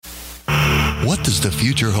What does the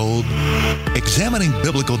future hold? Examining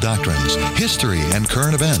biblical doctrines, history, and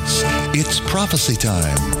current events. It's prophecy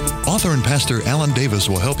time. Author and pastor Alan Davis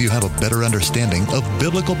will help you have a better understanding of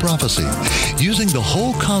biblical prophecy. Using the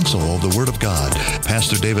whole counsel of the Word of God,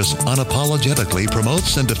 Pastor Davis unapologetically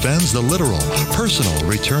promotes and defends the literal, personal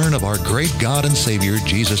return of our great God and Savior,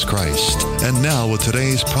 Jesus Christ. And now with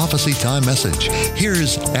today's Prophecy Time message,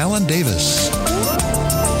 here's Alan Davis.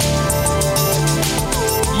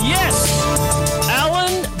 Yes,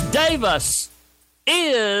 Alan Davis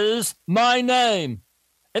is my name.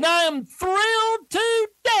 And I am thrilled to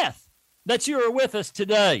death that you are with us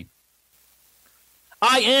today.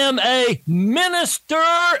 I am a minister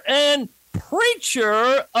and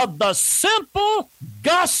preacher of the simple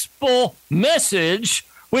gospel message,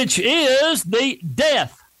 which is the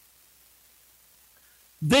death,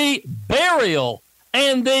 the burial,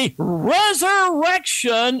 and the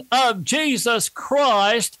resurrection of Jesus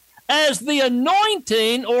Christ as the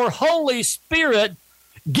anointing or Holy Spirit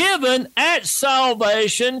given at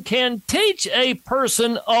salvation can teach a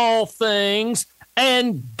person all things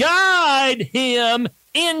and guide him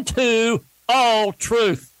into all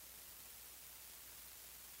truth.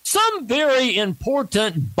 Some very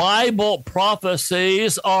important Bible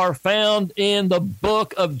prophecies are found in the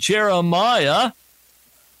book of Jeremiah,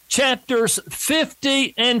 chapters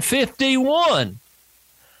 50 and 51.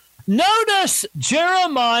 Notice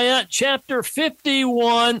Jeremiah chapter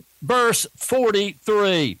 51, verse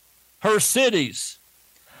 43. Her cities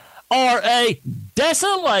are a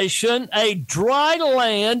desolation, a dry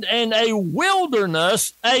land, and a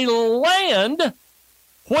wilderness, a land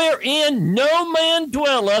wherein no man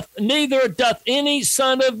dwelleth, neither doth any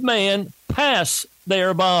son of man pass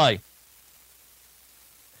thereby.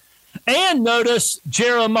 And notice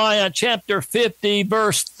Jeremiah chapter 50,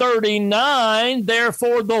 verse 39,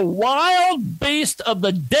 therefore the wild beast of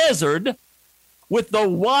the desert with the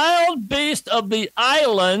wild beast of the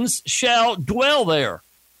islands shall dwell there,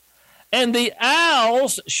 and the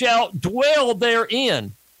owls shall dwell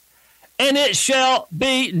therein, and it shall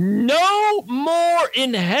be no more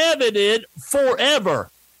inhabited forever,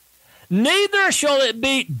 neither shall it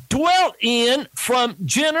be dwelt in from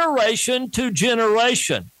generation to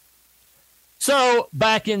generation. So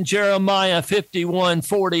back in Jeremiah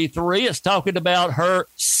 51:43, it's talking about her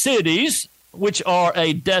cities, which are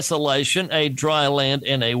a desolation, a dry land,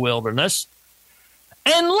 and a wilderness.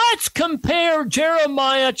 And let's compare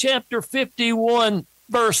Jeremiah chapter 51,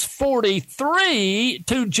 verse 43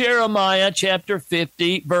 to Jeremiah chapter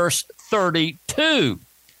 50, verse 32.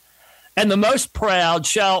 And the most proud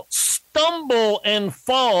shall stumble and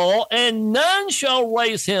fall, and none shall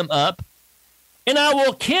raise him up. And I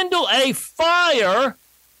will kindle a fire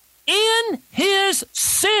in his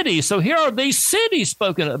city. So here are these cities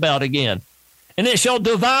spoken about again. And it shall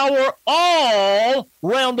devour all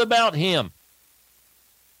round about him.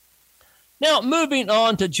 Now, moving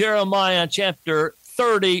on to Jeremiah chapter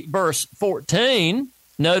 30, verse 14,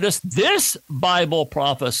 notice this Bible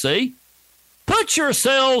prophecy. Put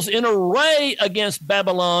yourselves in array against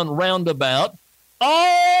Babylon round about,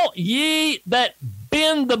 all ye that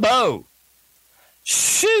bend the bow.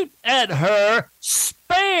 Shoot at her,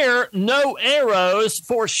 spare no arrows,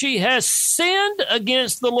 for she has sinned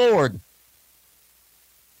against the Lord.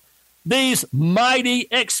 These mighty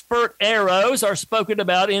expert arrows are spoken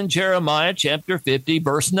about in Jeremiah chapter 50,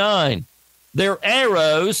 verse 9. Their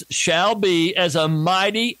arrows shall be as a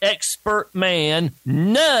mighty expert man,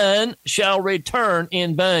 none shall return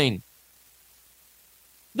in vain.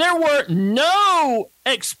 There were no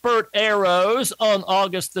expert arrows on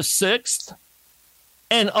August the 6th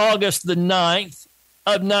and August the 9th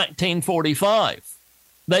of 1945.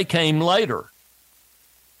 They came later.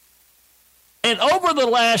 And over the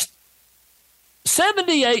last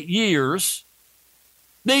 78 years,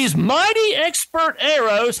 these mighty expert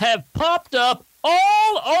arrows have popped up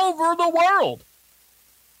all over the world.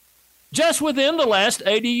 Just within the last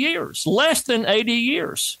 80 years, less than 80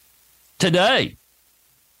 years. Today,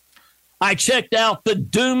 I checked out the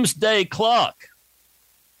doomsday clock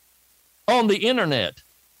on the internet,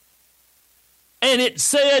 and it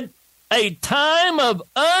said a time of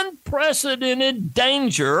unprecedented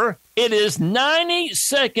danger. It is 90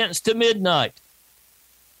 seconds to midnight.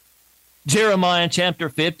 Jeremiah chapter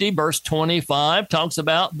 50, verse 25 talks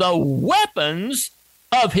about the weapons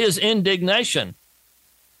of his indignation.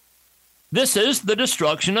 This is the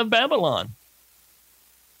destruction of Babylon.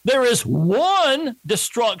 There is one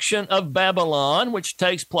destruction of Babylon which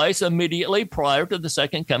takes place immediately prior to the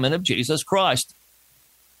second coming of Jesus Christ.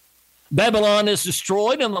 Babylon is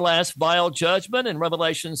destroyed in the last vial judgment in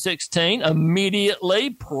Revelation 16, immediately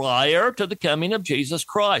prior to the coming of Jesus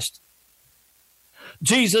Christ.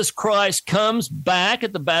 Jesus Christ comes back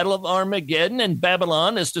at the Battle of Armageddon, and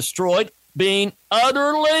Babylon is destroyed, being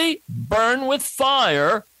utterly burned with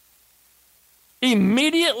fire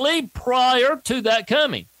immediately prior to that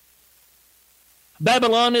coming.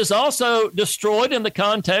 Babylon is also destroyed in the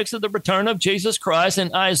context of the return of Jesus Christ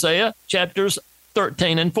in Isaiah chapters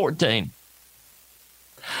 13 and 14.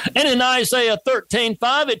 And in Isaiah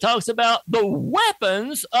 13:5, it talks about the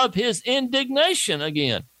weapons of his indignation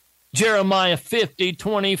again. Jeremiah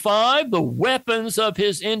 50:25, the weapons of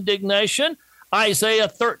his indignation. Isaiah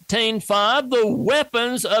 13:5, the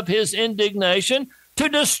weapons of his indignation to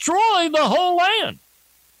destroy the whole land.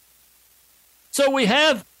 So we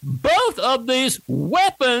have both of these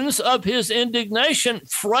weapons of his indignation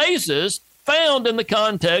phrases found in the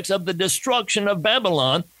context of the destruction of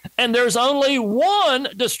Babylon. And there's only one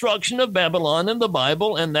destruction of Babylon in the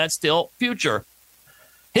Bible, and that's still future.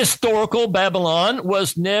 Historical Babylon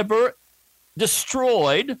was never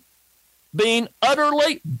destroyed, being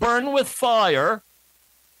utterly burned with fire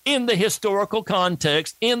in the historical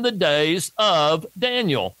context in the days of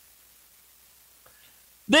Daniel.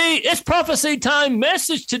 Its prophecy time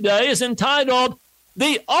message today is entitled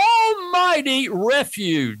The Almighty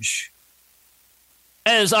Refuge,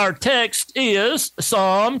 as our text is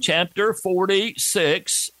Psalm chapter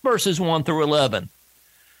 46, verses 1 through 11.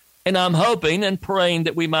 And I'm hoping and praying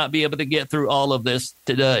that we might be able to get through all of this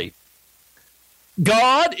today.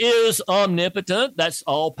 God is omnipotent. That's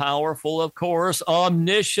all-powerful, of course,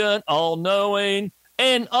 omniscient, all-knowing,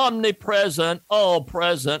 and omnipresent,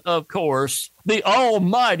 all-present, of course, the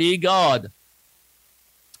Almighty God.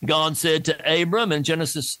 God said to Abram in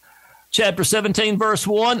Genesis chapter 17, verse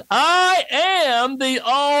 1, I am the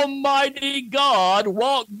Almighty God.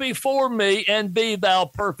 Walk before me and be thou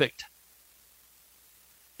perfect.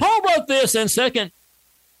 Paul wrote this in 2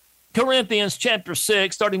 Corinthians chapter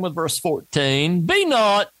 6, starting with verse 14. Be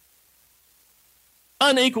not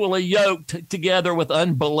unequally yoked together with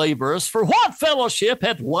unbelievers. For what fellowship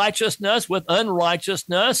hath righteousness with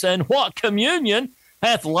unrighteousness? And what communion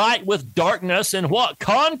hath light with darkness? And what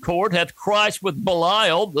concord hath Christ with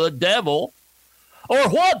Belial, the devil? Or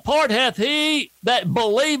what part hath he that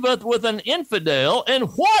believeth with an infidel? And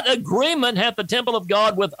what agreement hath the temple of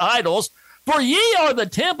God with idols? For ye are the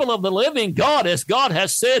temple of the living God, as God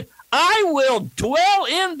has said, I will dwell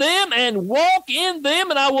in them and walk in them,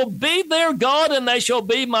 and I will be their God, and they shall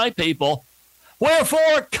be my people.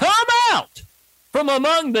 Wherefore come out from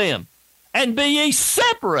among them, and be ye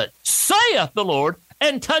separate, saith the Lord,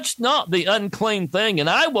 and touch not the unclean thing, and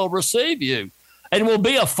I will receive you, and will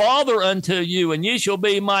be a father unto you, and ye shall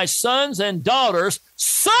be my sons and daughters,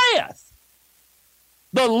 saith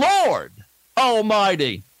the Lord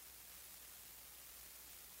Almighty.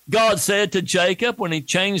 God said to Jacob when he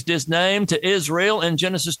changed his name to Israel in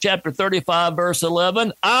Genesis chapter 35, verse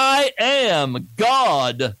 11, I am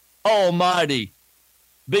God Almighty.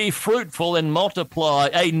 Be fruitful and multiply.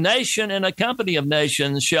 A nation and a company of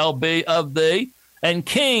nations shall be of thee, and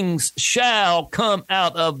kings shall come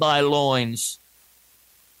out of thy loins.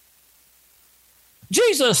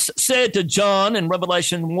 Jesus said to John in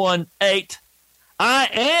Revelation 1:8, I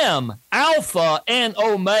am Alpha and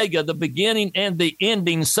Omega, the beginning and the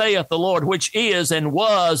ending, saith the Lord, which is and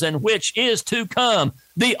was and which is to come,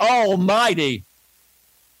 the Almighty.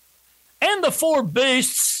 And the four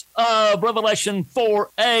beasts of Revelation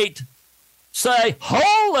 4:8 say,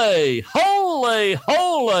 Holy, holy,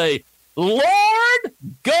 holy, Lord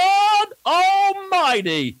God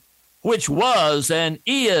Almighty, which was and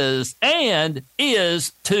is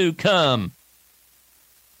to come.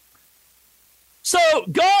 So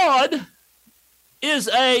God is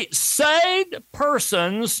a saved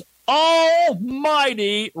person's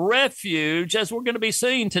almighty refuge, as we're going to be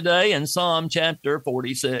seeing today in Psalm chapter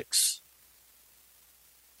 46.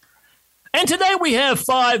 And today we have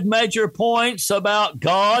 5 major points about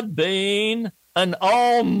God being an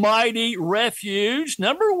almighty refuge.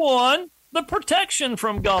 Number 1, the protection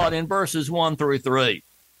from God in verses 1 through 3.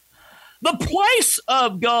 The place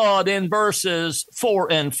of God in verses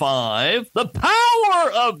 4 and 5, the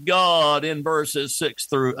power of God in verses 6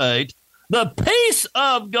 through 8, the peace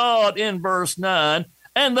of God in verse 9,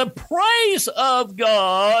 and the praise of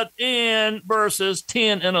God in verses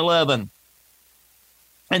 10 and 11.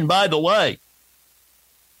 And by the way,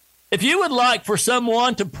 if you would like for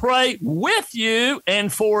someone to pray with you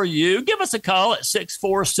and for you, give us a call at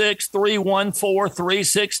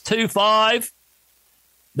 646-314-3625.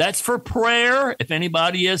 That's for prayer. If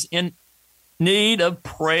anybody is in need of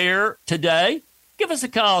prayer today, give us a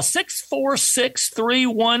call,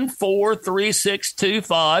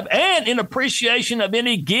 646-314-3625. And in appreciation of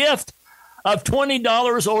any gift of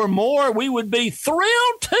 $20 or more, we would be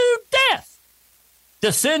thrilled to death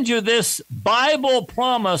to send you this Bible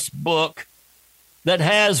promise book that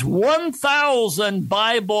has 1,000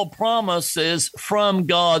 Bible promises from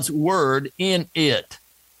God's Word in it.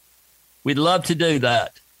 We'd love to do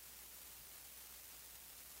that.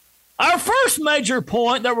 Our first major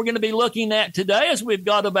point that we're going to be looking at today, as we've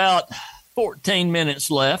got about 14 minutes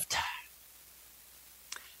left,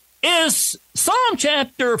 is Psalm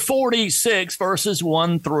chapter 46, verses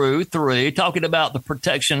 1 through 3, talking about the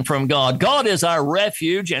protection from God. God is our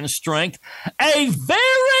refuge and strength, a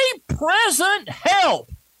very present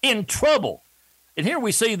help in trouble. And here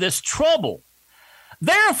we see this trouble.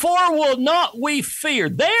 Therefore will not we fear.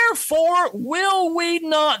 Therefore will we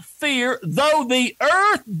not fear, though the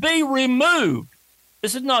earth be removed.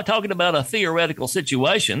 This is not talking about a theoretical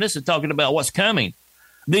situation. This is talking about what's coming.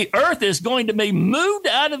 The earth is going to be moved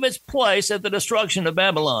out of its place at the destruction of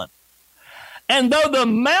Babylon. And though the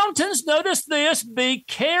mountains, notice this, be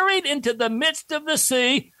carried into the midst of the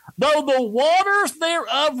sea, though the waters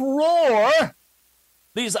thereof roar,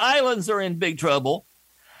 these islands are in big trouble,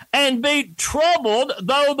 and be troubled,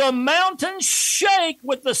 though the mountains shake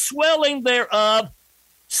with the swelling thereof.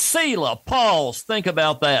 Selah, pause, think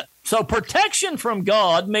about that. So protection from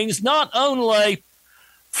God means not only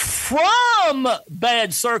from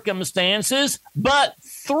bad circumstances, but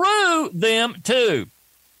through them too.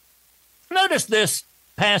 Notice this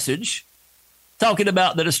passage talking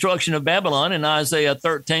about the destruction of Babylon in Isaiah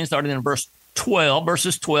 13, starting in verses 12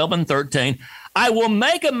 and 13. I will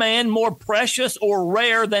make a man more precious or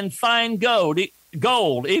rare than fine gold,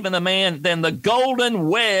 even a man than the golden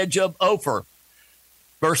wedge of Ophir.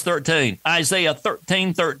 Verse 13, Isaiah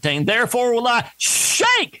 13:13. Therefore will I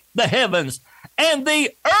shake the heavens, and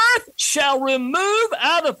the earth shall remove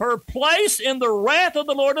out of her place in the wrath of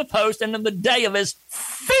the Lord of hosts and in the day of his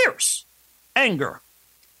fierce anger.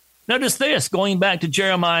 Notice this, going back to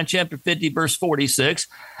Jeremiah chapter 50, verse 46.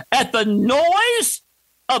 At the noise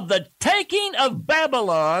of the taking of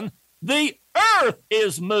Babylon, the earth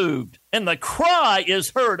is moved, and the cry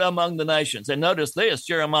is heard among the nations. And notice this,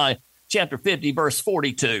 Jeremiah chapter 50, verse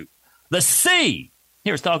 42. The sea,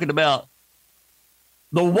 here's talking about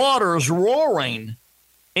the waters roaring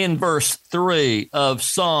in verse 3 of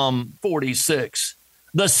Psalm 46.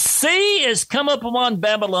 The sea is come up upon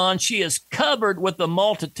Babylon. She is covered with the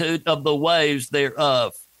multitude of the waves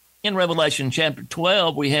thereof. In Revelation chapter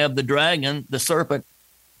 12, we have the dragon, the serpent.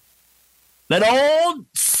 That old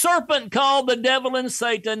serpent called the devil and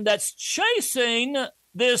Satan that's chasing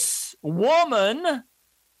this woman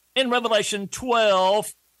in Revelation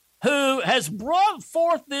 12, who has brought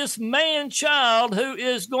forth this man-child who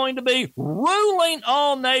is going to be ruling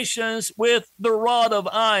all nations with the rod of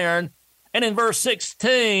iron. And in verse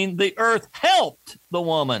 16, the earth helped the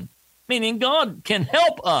woman, meaning God can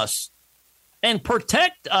help us and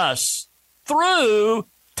protect us through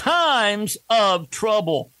times of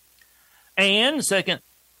trouble. And 2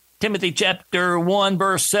 Timothy chapter 1,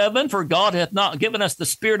 verse 7, for God hath not given us the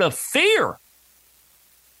spirit of fear,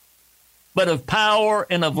 but of power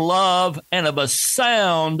and of love and of a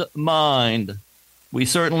sound mind. We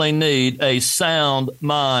certainly need a sound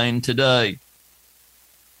mind today.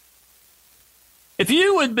 If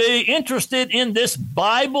you would be interested in this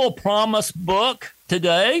Bible promise book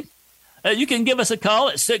today, you can give us a call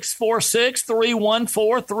at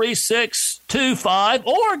 646-314-3625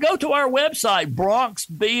 or go to our website,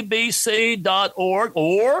 bronxbbc.org,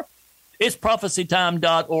 or it's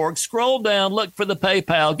prophecytime.org. Scroll down, look for the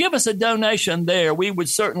PayPal. Give us a donation there. We would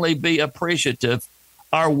certainly be appreciative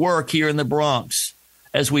our work here in the Bronx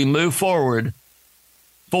as we move forward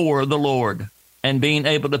for the Lord and being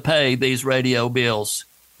able to pay these radio bills.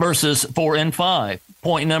 Verses 4 and 5.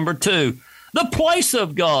 Point number 2, the place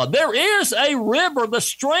of God. There is a river, the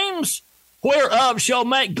streams whereof shall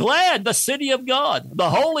make glad the city of God, the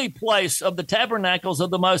holy place of the tabernacles of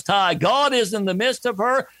the Most High. God is in the midst of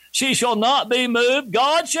her. She shall not be moved.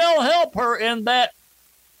 God shall help her in that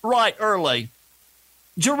right early.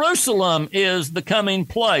 Jerusalem is the coming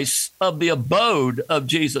place of the abode of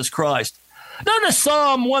Jesus Christ. Notice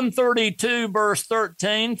Psalm 132, verse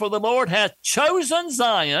 13, for the Lord hath chosen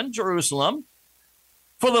Zion, Jerusalem.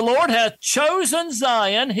 For the Lord hath chosen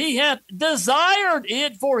Zion, he hath desired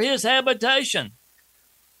it for his habitation.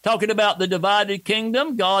 Talking about the divided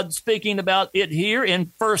kingdom, God speaking about it here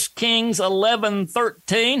in 1 Kings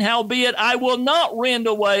 11:13. Howbeit I will not rend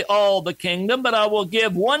away all the kingdom, but I will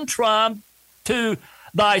give one tribe to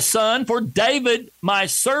thy son, for David my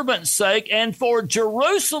servant's sake, and for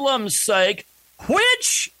Jerusalem's sake,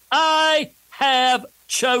 which I have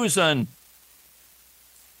chosen.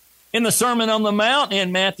 In the Sermon on the Mount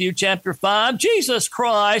in Matthew chapter 5, Jesus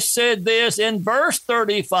Christ said this in verse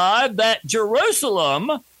 35, that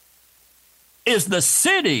Jerusalem is the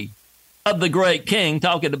city of the great king,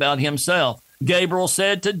 talking about himself. Gabriel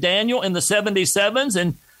said to Daniel in the 77s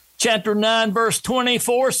in chapter 9, verse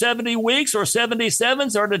 24, 70 weeks or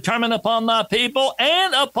 77s are determined upon thy people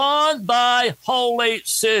and upon thy holy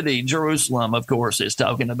city. Jerusalem, of course, is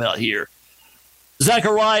talking about here.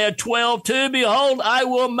 Zechariah 12:2, behold, I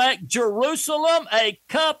will make Jerusalem a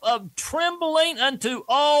cup of trembling unto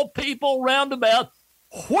all people round about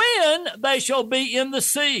when they shall be in the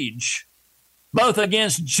siege, both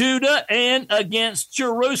against Judah and against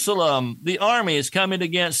Jerusalem. The army is coming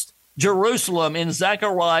against Jerusalem in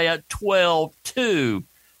Zechariah 12:2,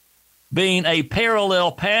 being a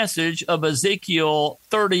parallel passage of Ezekiel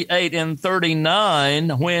 38 and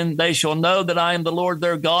 39, when they shall know that I am the Lord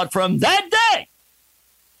their God from that day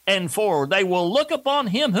and forward. They will look upon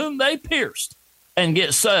him whom they pierced and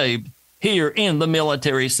get saved here in the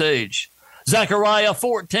military siege. Zechariah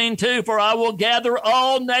 14:2, for I will gather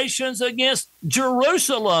all nations against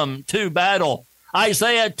Jerusalem to battle.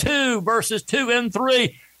 Isaiah 2, verses 2 and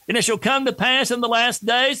 3, and it shall come to pass in the last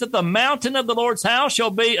days that the mountain of the Lord's house shall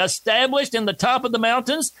be established in the top of the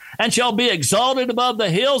mountains and shall be exalted above the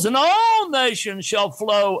hills, and all nations shall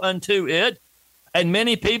flow unto it. And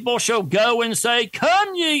many people shall go and say,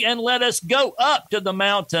 come ye, and let us go up to the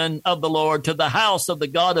mountain of the Lord, to the house of the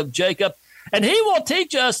God of Jacob. And he will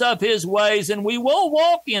teach us of his ways, and we will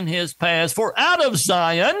walk in his paths. For out of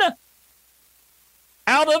Zion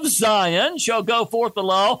shall go forth the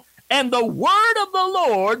law, and the word of the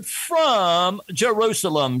Lord from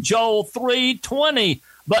Jerusalem. Joel 3:20,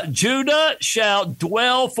 but Judah shall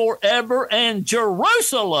dwell forever, and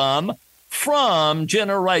Jerusalem from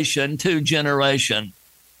generation to generation.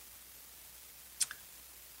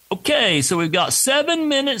 Okay, so we've got 7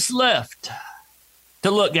 minutes left to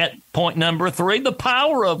look at point number 3, the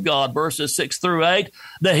power of God, verses 6 through 8.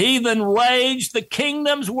 The heathen raged, the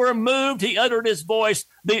kingdoms were moved. He uttered his voice,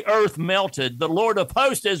 the earth melted. The Lord of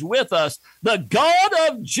hosts is with us. The God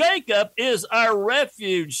of Jacob is our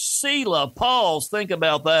refuge. Selah, pause, think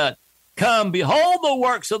about that. Come, behold the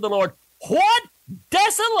works of the Lord. What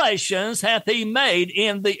desolations hath he made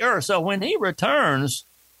in the earth? So when he returns,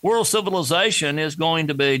 world civilization is going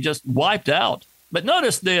to be just wiped out. But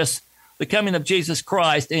notice this, the coming of Jesus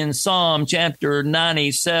Christ in Psalm chapter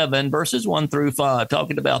 97, verses 1 through 5,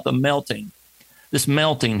 talking about the melting, this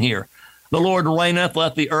melting here. The Lord reigneth,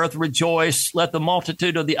 let the earth rejoice, let the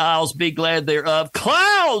multitude of the isles be glad thereof.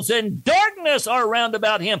 Clouds and darkness are round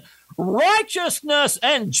about him. Righteousness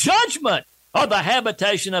and judgment are the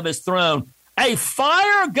habitation of his throne. A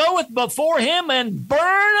fire goeth before him and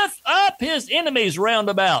burneth up his enemies round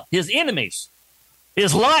about. His enemies.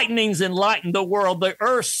 His lightnings enlightened the world. The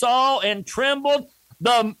earth saw and trembled.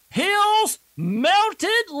 The hills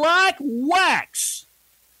melted like wax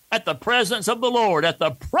at the presence of the Lord, at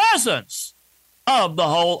the presence of the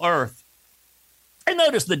whole earth. And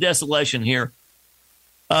notice the desolation here.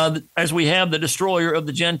 As we have the destroyer of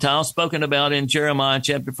the Gentiles spoken about in Jeremiah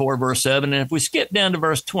chapter 4, verse 7. And if we skip down to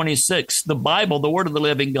verse 26, the Bible, the word of the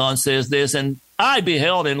living God, says this, and I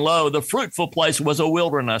beheld, and lo, the fruitful place was a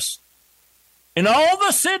wilderness, and all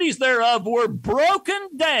the cities thereof were broken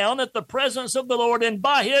down at the presence of the Lord, and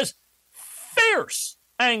by his fierce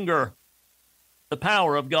anger, the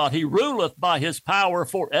power of God. He ruleth by his power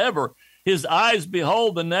forever. His eyes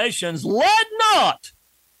behold the nations. Let not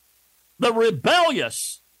the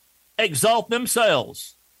rebellious exalt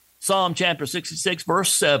themselves. Psalm chapter 66,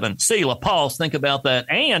 verse 7. Selah, pause, think about that.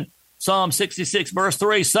 And Psalm 66, verse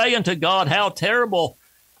 3, say unto God, how terrible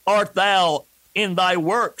art thou in thy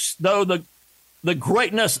works, though the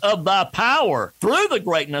greatness of thy power, through the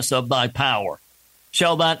greatness of thy power,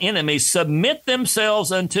 shall thine enemies submit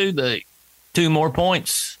themselves unto thee. 2 more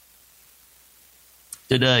points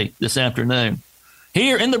today, this afternoon.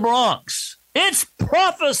 Here in the Bronx, it's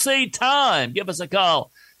prophecy time. Give us a call.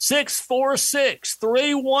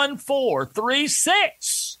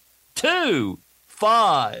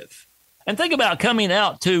 646-314-3625. And think about coming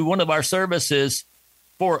out to one of our services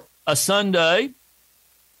for a Sunday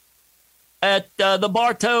at the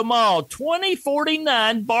Bartow Mall,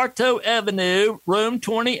 2049 Bartow Avenue, room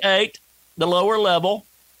 28, the lower level.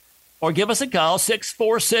 Or give us a call,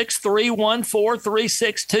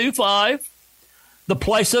 646-314-3625. The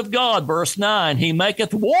place of God, verse 9, he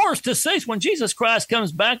maketh wars to cease. When Jesus Christ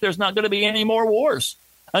comes back, there's not going to be any more wars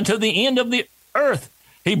until the end of the earth.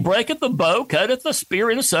 He breaketh the bow, cutteth the spear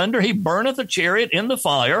in asunder. He burneth the chariot in the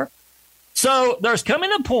fire. So there's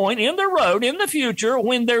coming a point in the road in the future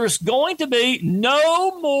when there's going to be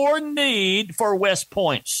no more need for West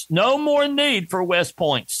Points. No more need for West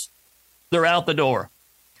Points. They're out the door.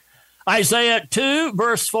 Isaiah 2,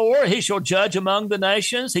 verse 4, he shall judge among the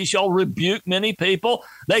nations. He shall rebuke many people.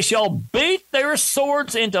 They shall beat their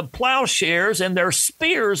swords into plowshares and their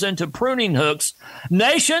spears into pruning hooks.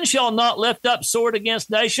 Nation shall not lift up sword against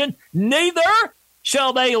nation, neither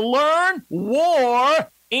shall they learn war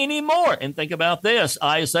anymore. And think about this,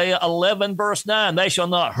 Isaiah 11, verse 9, they shall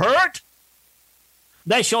not hurt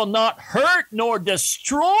nor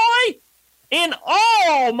destroy in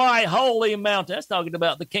all my holy mountain. That's talking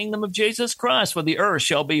about the kingdom of Jesus Christ, for the earth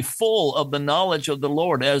shall be full of the knowledge of the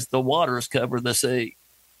Lord as the waters cover the sea.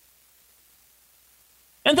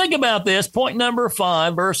 And think about this, point number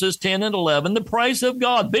 5, verses 10 and 11, the praise of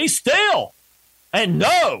God. Be still and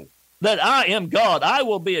know that I am God. I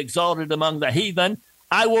will be exalted among the heathen.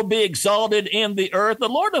 I will be exalted in the earth. The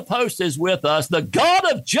Lord of hosts is with us. The God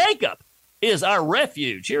of Jacob is our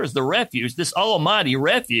refuge. Here is the refuge, this almighty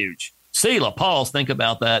refuge. Selah, pause, think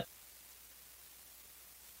about that.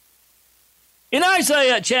 In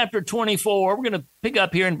Isaiah chapter 24, we're going to pick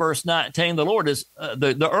up here in verse 19. The Lord is,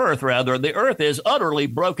 the earth is utterly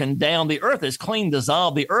broken down. The earth is clean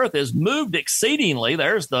dissolved. The earth is moved exceedingly.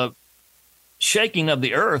 There's the shaking of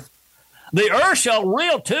the earth. The earth shall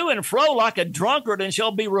reel to and fro like a drunkard, and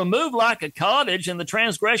shall be removed like a cottage, and the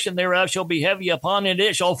transgression thereof shall be heavy upon it.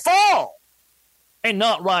 It shall fall and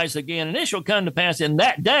not rise again. And it shall come to pass in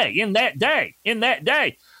that day,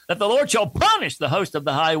 that the Lord shall punish the host of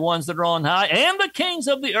the high ones that are on high, and the kings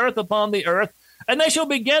of the earth upon the earth. And they shall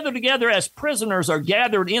be gathered together as prisoners are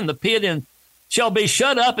gathered in the pit, and shall be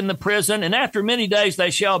shut up in the prison. And after many days they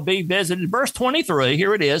shall be visited. Verse 23,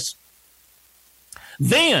 here it is.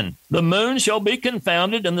 Then the moon shall be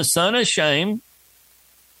confounded, and the sun ashamed,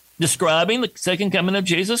 describing the second coming of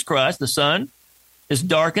Jesus Christ. The sun is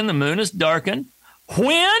darkened, the moon is darkened.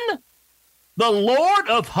 When the Lord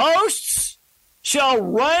of hosts shall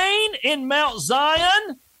reign in Mount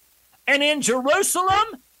Zion and in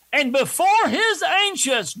Jerusalem and before his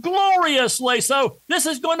ancients gloriously. So this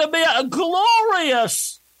is going to be a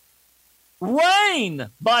glorious reign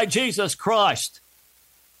by Jesus Christ.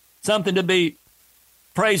 Something to be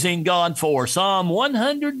praising God for. Psalm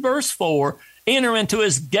 100, verse 4, enter into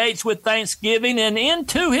his gates with thanksgiving and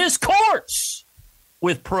into his courts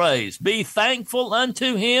with praise. Be thankful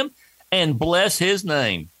unto him and bless his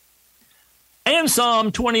name. And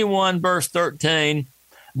Psalm 21, verse 13,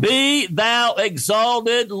 be thou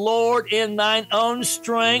exalted, Lord, in thine own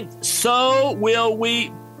strength, so will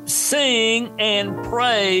we sing and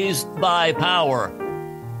praise thy power.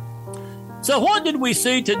 So what did we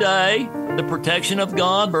see today? The protection of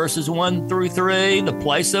God, verses 1 through 3, the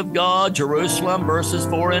place of God, Jerusalem, verses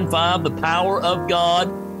 4 and 5, the power of God,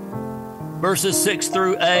 verses 6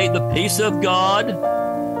 through 8, the peace of God.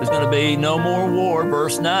 There's going to be no more war,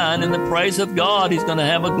 verse 9, and the praise of God. He's going to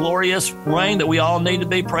have a glorious reign that we all need to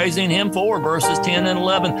be praising him for, verses 10 and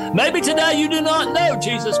 11. Maybe today you do not know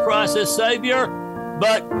Jesus Christ as Savior,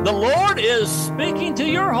 but the Lord is speaking to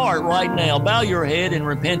your heart right now. Bow your head in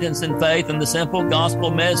repentance and faith in the simple gospel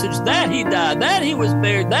message that he died, that he was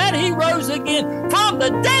buried, that he rose again from the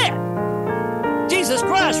dead. Jesus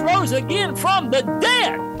Christ rose again from the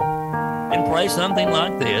dead. And pray something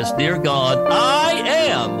like this. Dear God, I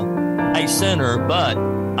am a sinner, but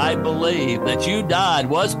I believe that you died,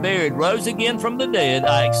 was buried, rose again from the dead.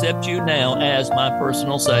 I accept you now as my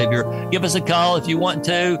personal Savior. Give us a call if you want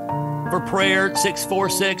to for prayer,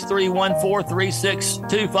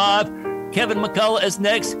 646-314-3625. Kevin McCullough is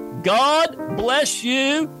next. God bless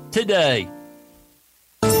you today.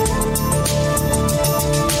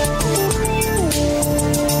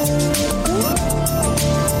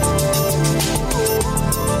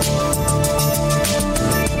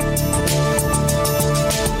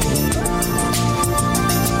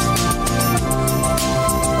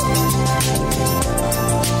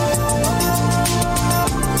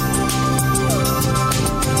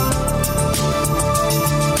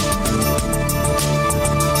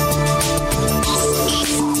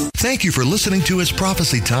 Thank you for listening to It's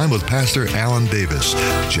Prophecy Time with Pastor Alan Davis.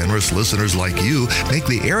 Generous listeners like you make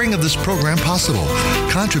the airing of this program possible.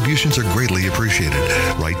 Contributions are greatly appreciated.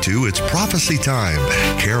 Write to It's Prophecy Time,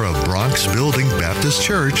 care of Bronx Building Baptist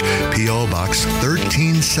Church, P.O. Box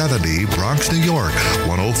 1370, Bronx, New York,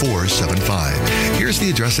 10475. Here's the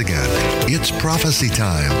address again. It's Prophecy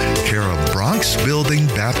Time, care of Bronx Building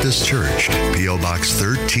Baptist Church, P.O. Box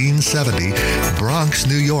 1370, Bronx,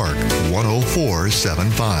 New York,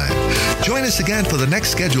 10475. Join us again for the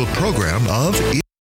next scheduled program of